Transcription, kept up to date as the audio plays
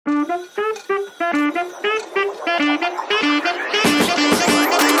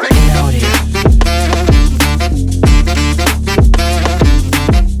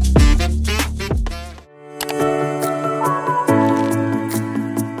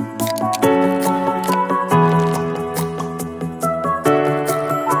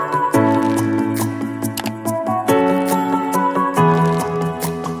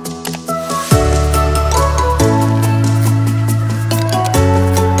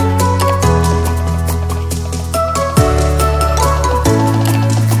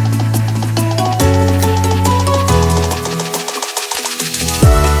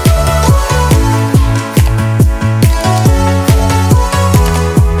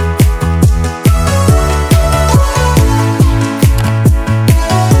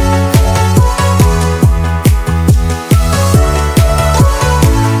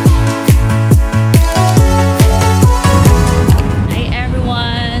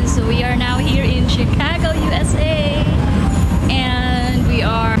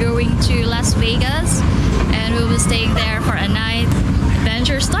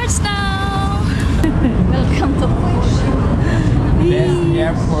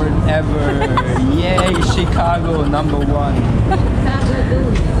airport ever. Yay, Chicago #1.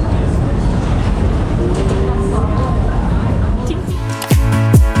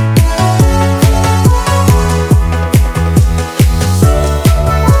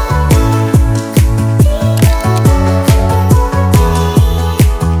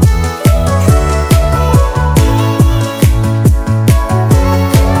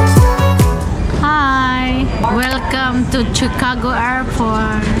 To Chicago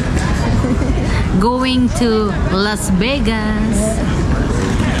Airport, going to Las Vegas.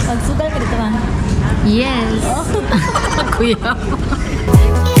 Magsugal ka dito man? Yes. Kuya.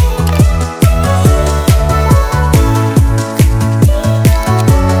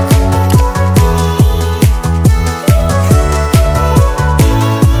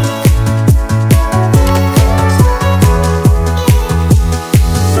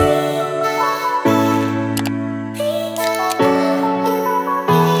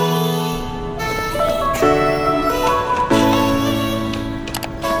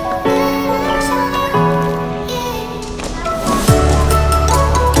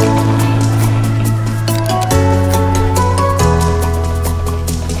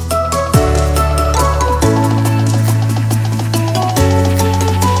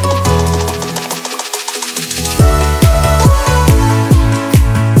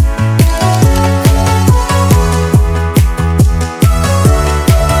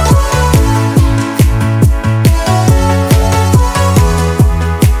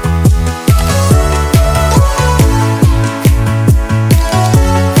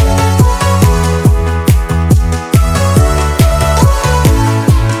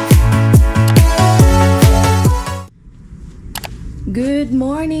 Good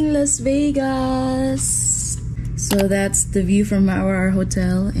morning, Las Vegas. So that's the view from our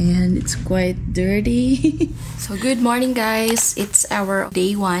hotel, and it's quite dirty. So good morning, guys. It's our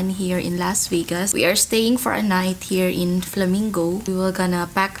day 1 here in Las Vegas. We are staying for a night here in Flamingo. We will gonna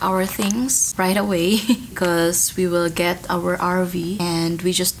pack our things right away because we will get our RV, and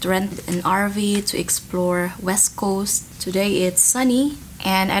we just rented an RV to explore West Coast. Today it's sunny,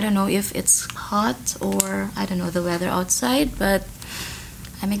 and I don't know if it's hot or I don't know the weather outside, but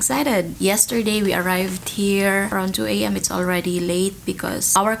I'm excited. Yesterday we arrived here around 2 a.m. It's already late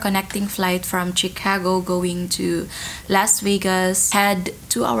because our connecting flight from Chicago going to Las Vegas had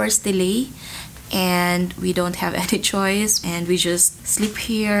 2 hours delay, and we don't have any choice, and we just sleep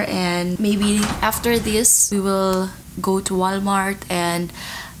here, and maybe after this we will go to Walmart and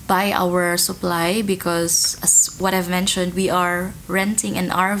buy our supply because, as what I've mentioned, we are renting an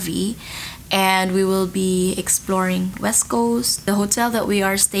RV and we will be exploring West Coast. The hotel that we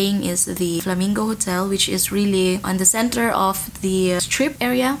are staying is the Flamingo Hotel, which is really on the center of the Strip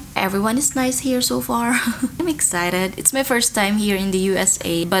area. Everyone is nice here so far. I'm excited. It's my first time here in the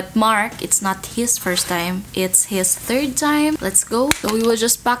USA, but Mark, it's not his first time. It's his 3rd time. Let's go. So we will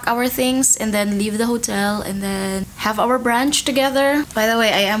just pack our things and then leave the hotel and then have our brunch together. By the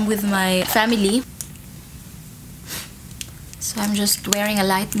way, I am with my family. So I'm just wearing a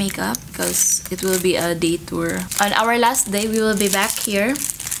light makeup because it will be a day tour. On our last day, we will be back here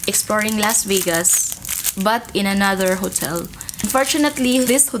exploring Las Vegas, but in another hotel. Unfortunately,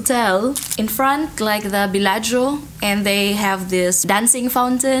 this hotel in front, like the Bellagio, and they have this dancing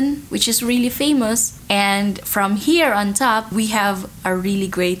fountain, which is really famous. And from here on top, we have a really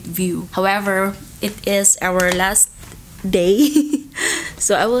great view. However, it is our last day.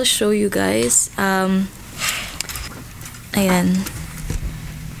 So I will show you guys. Ayan.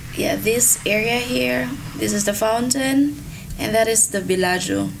 Yeah, this area here, this is the fountain, and that is the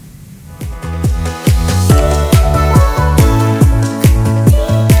Bellagio.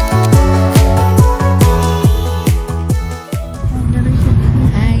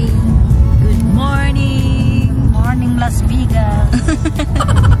 Hi. Good morning. Morning, Las Vegas.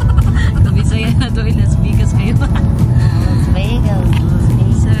 Kabisaya na to in Las Vegas kayo. Las Vegas.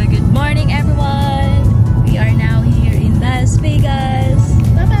 So, good morning, everyone. We are now here in Las Vegas.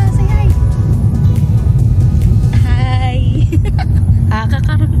 Baba, say hi. Hi.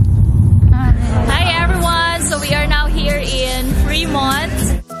 Hi, everyone. So we are now here in Fremont.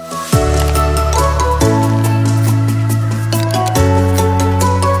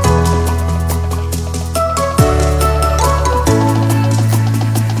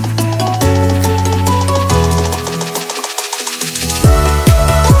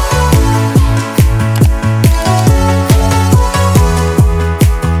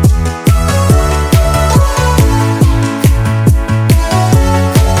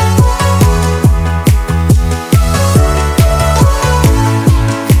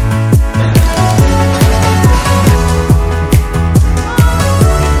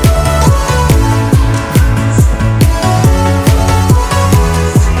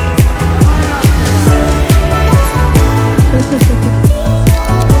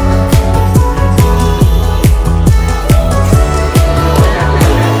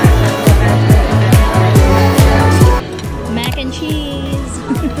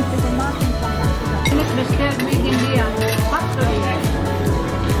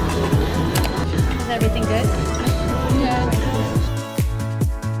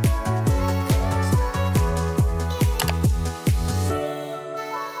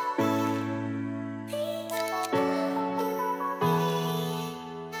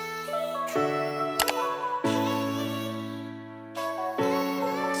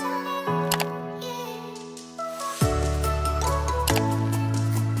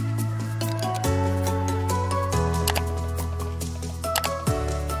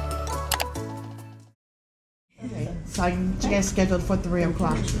 So I can get scheduled for 3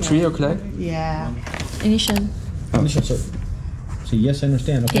 o'clock. 3 o'clock? Yeah. Initial. Initial, sir. So yes, I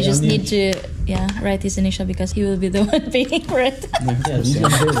understand. Okay, He just need to write his initial because he will be the one paying for it. Yeah, he's gonna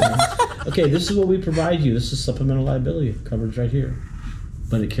pay that. Okay, this is what we provide you. This is supplemental liability coverage right here.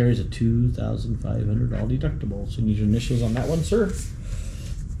 But it carries a $2,500 deductible. So you need your initials on that one, sir.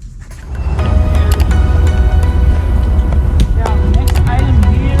 Now, the next item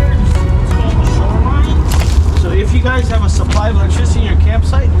here is called the shoreline. So if you guys have a supply of electricity in your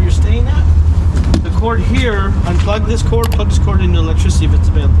campsite where you're staying at, the cord here, unplug this cord, plug this cord into electricity if it's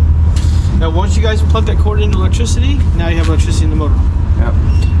available. Now once you guys plug that cord into electricity, now you have electricity in the motor.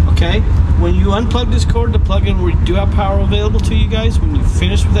 Yeah. Okay? When you unplug this cord to plug in where you do have power available to you guys, when you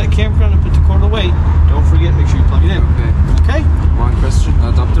finish with that campground and put the cord away, don't forget, make sure you plug it in. Okay. Okay? One question,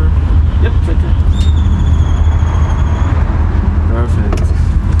 adapter. Yep, it's right there. Perfect.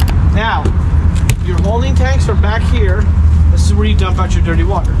 Now, your holding tanks are back here. This is where you dump out your dirty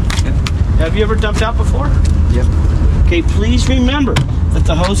water. Yep. Have you ever dumped out before? Yep. Okay, please remember that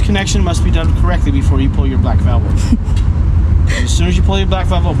the hose connection must be done correctly before you pull your black valve open. As soon as you pull your black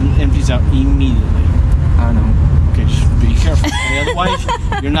valve open, it empties out immediately. I know. Okay, just be careful. Okay, otherwise,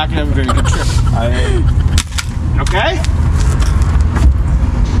 you're not going to have a very good trip. Okay?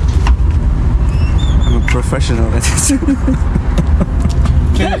 I'm a professional at it.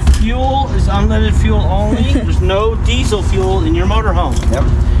 Okay, the fuel is unleaded fuel only. There's no diesel fuel in your motorhome. Yep.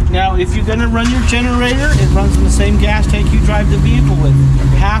 Now, if you're going to run your generator, it runs on the same gas tank you drive the vehicle with.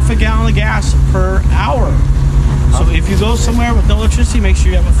 Half a gallon of gas per hour. So if you go somewhere with no electricity, make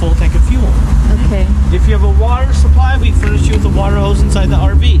sure you have a full tank of fuel. Okay. If you have a water supply, we furnish you with a water hose inside the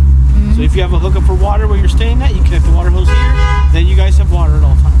RV. So if you have a hookup for water where you're staying at, you connect the water hose here, then you guys have water at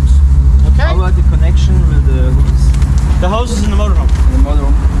all times. Okay? How about the connection with the hose? The hose is in the motorhome. The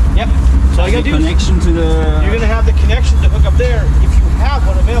motorhome? Yep. So all you gotta do is connection to the... you're gonna have the connection to hook up there if you have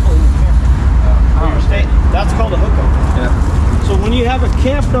one available in your camper. Where you're staying. That's called a hookup. Yeah. So when you have a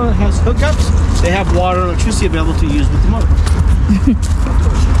campground that has hookups, they have water and electricity available to use with the motor.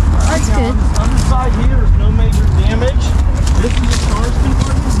 That's good. On this underside here is no major damage. This is a storage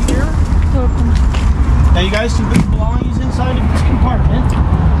compartment here. Now you guys can put your belongings inside of this compartment.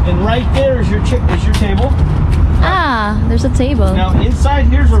 And right there is your table. Ah, there's a table. Now inside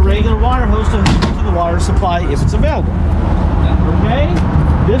here's a regular water hose to hook to the water supply if it's available. Okay?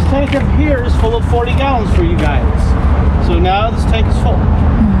 This tank up here is full of 40 gallons for you guys. So now this tank is full.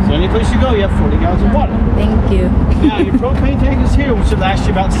 So any place you go, you have 40 gallons of water. Thank you. Now your propane tank is here, which should last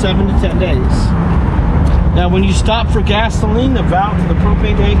you about 7 to 10 days. Now when you stop for gasoline, the valve to the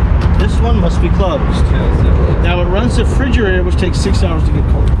propane tank, this one must be closed. Now it runs the refrigerator, which takes 6 hours to get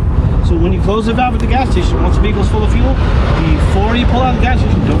cold. So when you close the valve at the gas station, once the vehicle's full of fuel, before you pull out the gas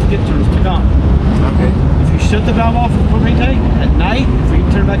station, don't forget to turn it on. Okay. If you shut the valve off of the propane tank at night, if you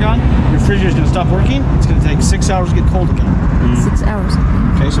turn it back on, your refrigerator's going to stop working. It's going to take 6 hours to get cold again. 6 hours.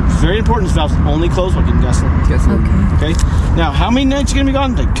 Okay, so it's very important. This valve's only closed while getting gasoline. Okay. Okay. Now, how many nights are you going to be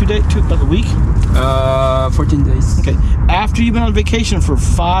gone? Like 2 days, about a week? 14 days. Okay. After you've been on vacation for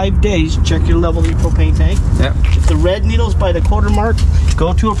 5 days, check your level of your propane tank. Yeah. If the red needle's by the quarter mark,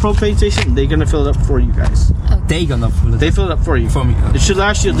 go to a propane station. They're going to fill it up for you guys. They gonna fill it. They fill it up for you. For me. Okay. It should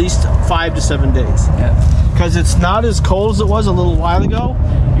last you at least 5 to 7 days. Yeah. Because it's not as cold as it was a little while ago.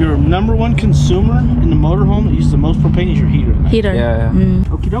 Your #1 consumer in the motorhome that uses the most propane is your heater. Heater. Yeah.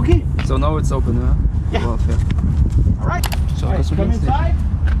 Okie dokie. So now it's open, huh? Yeah. Well, fair. All right. So All right, that's what come it is. inside.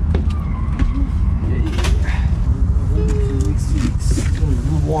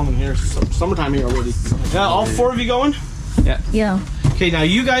 Warm in here. Summertime here already. Now, all 4 of you going? Yeah. Okay, now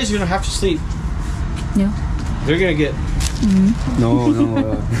you guys are going to have to sleep. Yeah. They're going to get... No.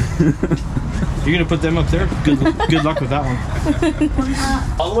 You're going to put them up there? Good luck with that one.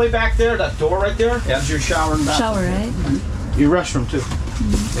 All the way back there, that door right there, is your shower and bathroom. Shower, right? Your restroom, too.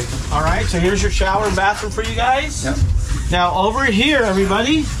 All right, so here's your shower and bathroom for you guys. Yep. Now, over here,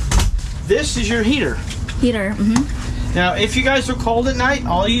 everybody, this is your heater. Heater. Now, if you guys are cold at night,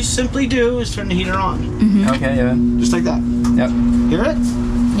 all you simply do is turn the heater on. Okay, yeah. Just like that. Yep. Hear it?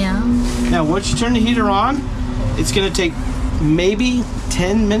 Yeah. Now, once you turn the heater on, it's going to take maybe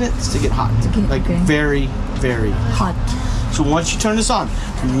 10 minutes to get hot. Like okay. very, very Hot. So once you turn this on,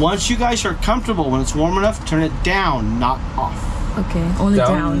 once you guys are comfortable, when it's warm enough, turn it down, not off. Okay. Only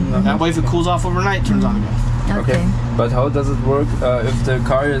down. That way, if it cools off overnight, it turns on again. Okay. But how does it work if the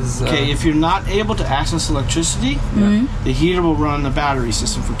car is... Okay, if you're not able to access electricity, the heater will run on the battery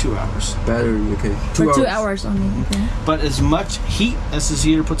system for 2 hours. Battery, okay. For 2 hours only, okay. But as much heat as this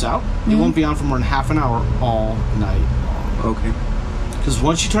heater puts out, it won't be on for more than half an hour all night long. Okay. Because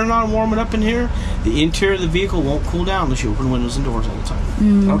once you turn it on and warm it up in here, the interior of the vehicle won't cool down unless you open windows and doors all the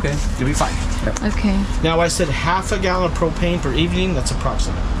time. Okay. You'll be fine. Okay. Now, I said half a gallon of propane per evening. That's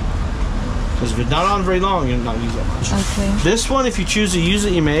approximate. Because if it's not on very long, you're not use that much. Okay. This one, if you choose to use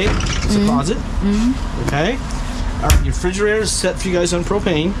it, you may. It's a closet. Okay. Your refrigerator is set for you guys on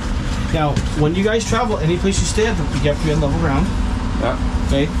propane. Now, when you guys travel, any place you stay at, you have to be on level ground. Yeah.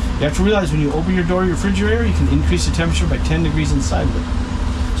 Okay. You have to realize when you open your door of your refrigerator, you can increase the temperature by 10 degrees inside of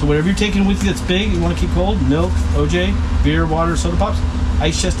it. So whatever you're taking with you that's big, you want to keep cold, milk, OJ, beer, water, soda pops,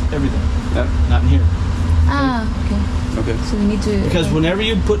 ice chest, everything. Yeah. Not in here. Ah, okay. Okay. So we need to... Because whenever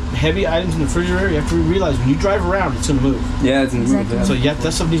you put heavy items in the refrigerator, you have to realize when you drive around, it's going to move. Yeah, it's in the room. Exactly. Yeah. So yeah,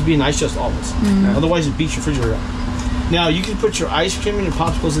 that stuff needs to be in ice chest always. Otherwise, it beats your refrigerator up. Now, you can put your ice cream and your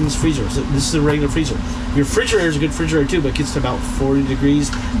popsicles in this freezer. So this is a regular freezer. Your refrigerator is a good refrigerator too, but it gets to about 40 degrees.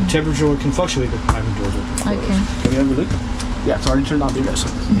 The temperature can fluctuate with having doors open. Okay. Can we have a look? Yeah, it's already turned on, you guys.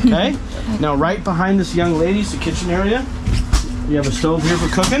 Okay? Now, right behind this young lady is the kitchen area. You have a stove here for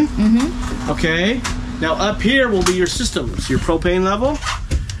cooking. Okay? Now, up here will be your systems. Your propane level,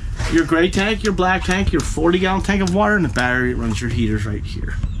 your gray tank, your black tank, your 40-gallon tank of water, and the battery that runs your heaters right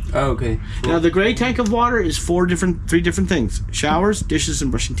here. Oh, okay. Now, the gray tank of water is three different things. Showers, dishes, and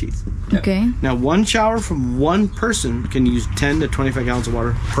brushing teeth. Okay. Now, one shower from one person can use 10 to 25 gallons of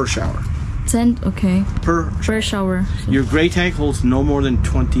water per shower. 10, okay. Per shower. Your gray tank holds no more than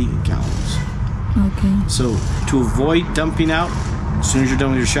 20 gallons. Okay. So, to avoid dumping out, as soon as you're done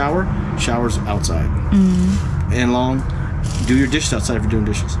with your shower, showers outside. And long, do your dishes outside if you're doing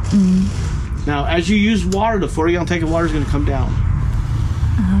dishes. Now, as you use water, the 40-gallon tank of water is going to come down.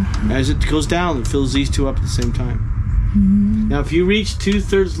 As it goes down, it fills these two up at the same time. Now, if you reach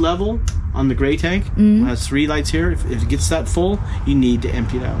 2/3 level on the gray tank, it has 3 lights here. If it gets that full, you need to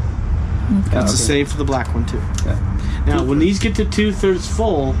empty it out. It's the same for the black one too. Yeah. Now, when these get to 2/3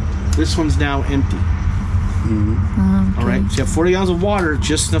 full, this one's now empty. All right, so you have 40 gallons of water,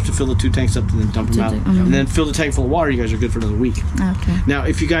 just enough to fill the 2 tanks up and then dump them out. And then fill the tank full of water, you guys are good for another week. Okay. Now,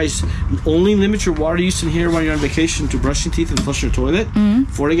 if you guys only limit your water use in here while you're on vacation to brushing teeth and flushing your toilet,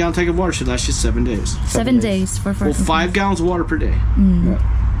 40-gallon tank of water should last you 7 days. 7 days for Well, 5 gallons of water per day.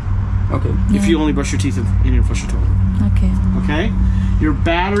 Yeah. Okay. If you only brush your teeth and you flush your toilet. Okay. Okay? Your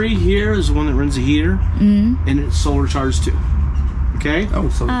battery here is the one that runs the heater, and it's solar charged too. Okay? Oh,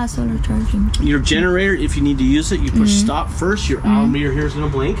 so Solar charging. Your generator, if you need to use it, you push stop first. Your hour meter here is going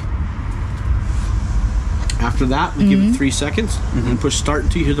to blink. After that, we give it 3 seconds and push start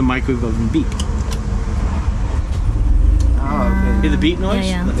until you hear the microwave oven beep. okay. Hear the beep noise?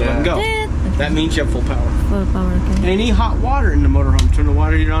 Yeah. Let the button go. Okay. That means you have full power. Full power, okay. Any hot water in the motorhome, turn the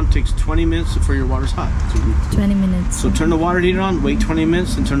water heater on. It takes 20 minutes before your water's hot. 20 minutes. So turn the water heater on, wait 20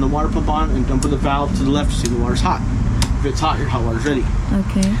 minutes, and turn the water pump on, and dump the valve to the left to see the water's hot. If it's hot, your hot water's ready.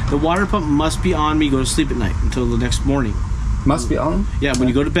 Okay. The water pump must be on when you go to sleep at night until the next morning. Must be on? Yeah, when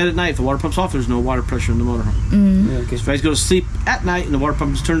you go to bed at night, if the water pump's off, there's no water pressure in the motorhome. Yeah, okay. So if you guys go to sleep at night and the water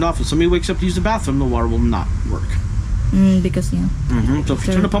pump is turned off and somebody wakes up to use the bathroom, the water will not work. Because, yeah. So if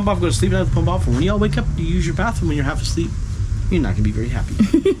you turn the pump off, go to sleep and have the pump off, and when y'all wake up, you use your bathroom when you're half asleep, you're not going to be very happy.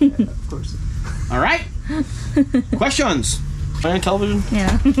 Yeah, of course. All right? Questions? On television?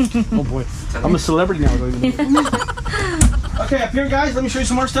 Yeah. Oh boy. I'm a celebrity now. Okay, up here, guys, let me show you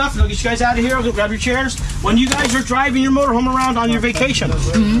some more stuff, and I'll get you guys out of here. I'll go grab your chairs. When you guys are driving your motorhome around on your vacation,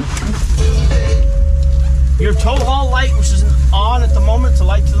 your tow haul light, which is on at the moment, it's a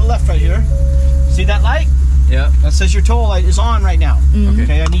light to the left right here. See that light? Yeah. That says your tow haul light is on right now.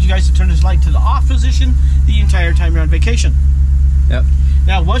 Okay, I need you guys to turn this light to the off position the entire time you're on vacation. Yep.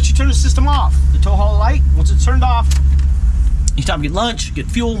 Now, once you turn the system off, the tow haul light, once it's turned off, you stop and get lunch, get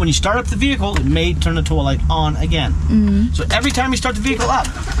fuel. When you start up the vehicle, it may turn the tow light on again. So every time you start the vehicle up,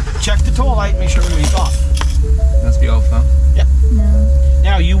 check the tow light, make sure everything's off. Must be off, huh? Yep. No.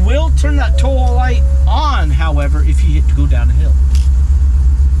 Now, you will turn that tow light on, however, if you hit to go down a hill.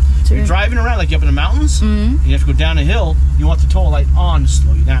 If you're driving around, like you're up in the mountains, and you have to go down a hill, you want the tow light on to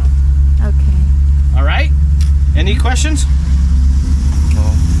slow you down. Okay. All right? Any questions?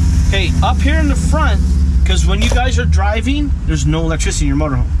 No. Okay, up here in the front, because when you guys are driving, there's no electricity in your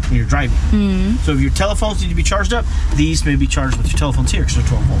motorhome when you're driving. So if your telephones need to be charged up, these may be charged with your telephones here because they're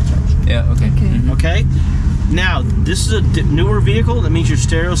 12-volt charged. Yeah, okay. Okay? Now, this is a newer vehicle. That means your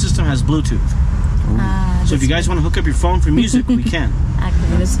stereo system has Bluetooth. So if you guys want to hook up your phone for music, we can.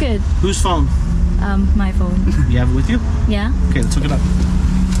 Okay, that's good. Whose phone? My phone. You have it with you? Yeah. Okay, let's hook it up.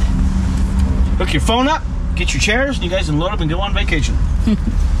 Hook your phone up, get your chairs, and you guys can load up and go on vacation.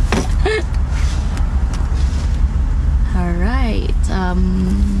 All right.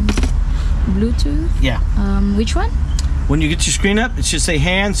 Bluetooth. Yeah. Which one? When you get your screen up, it should say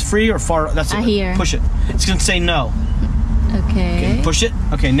hands free or far. That's it. Here. Push it. It's gonna say no. Okay. Okay. Push it.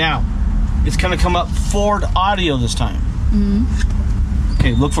 Okay. Now, it's gonna come up Ford Audio this time.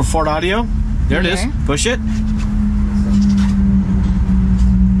 Okay. Look for Ford Audio. There it is. Push it.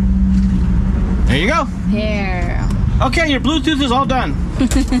 There you go. Here. Okay, your Bluetooth is all done.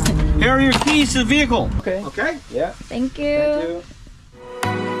 Here are your keys to the vehicle. Okay. Okay. Yeah. Thank you.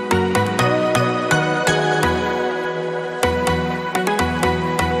 Thank you.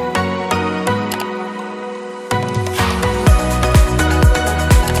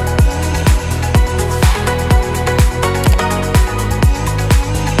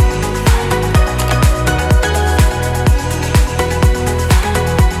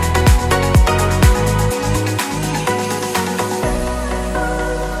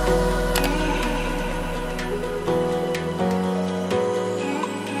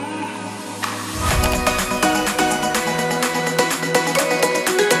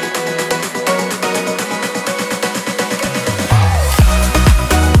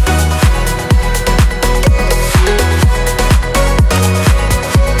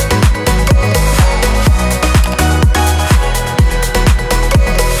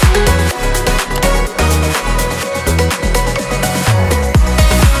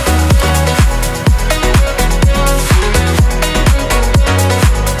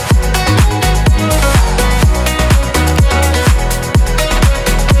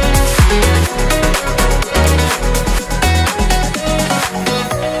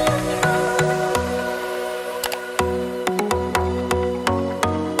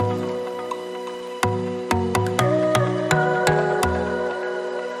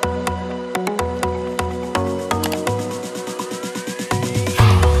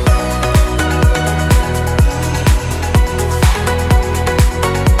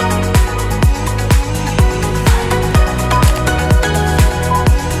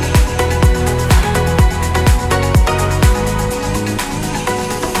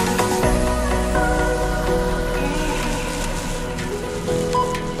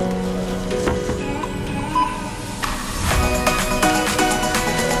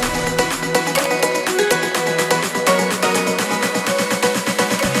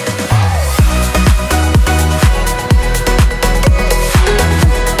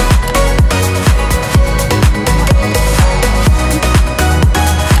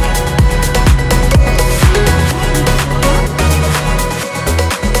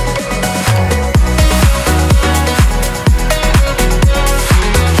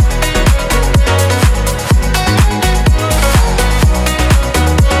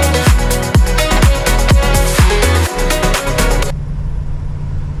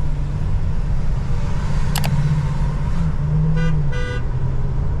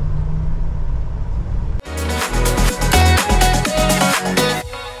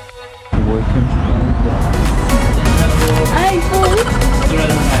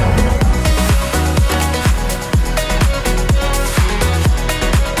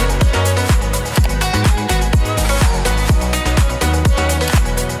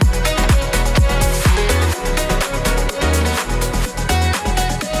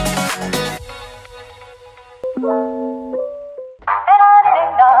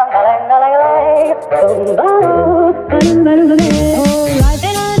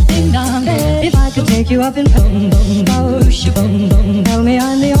 If I could take you up in boom, boom, boom.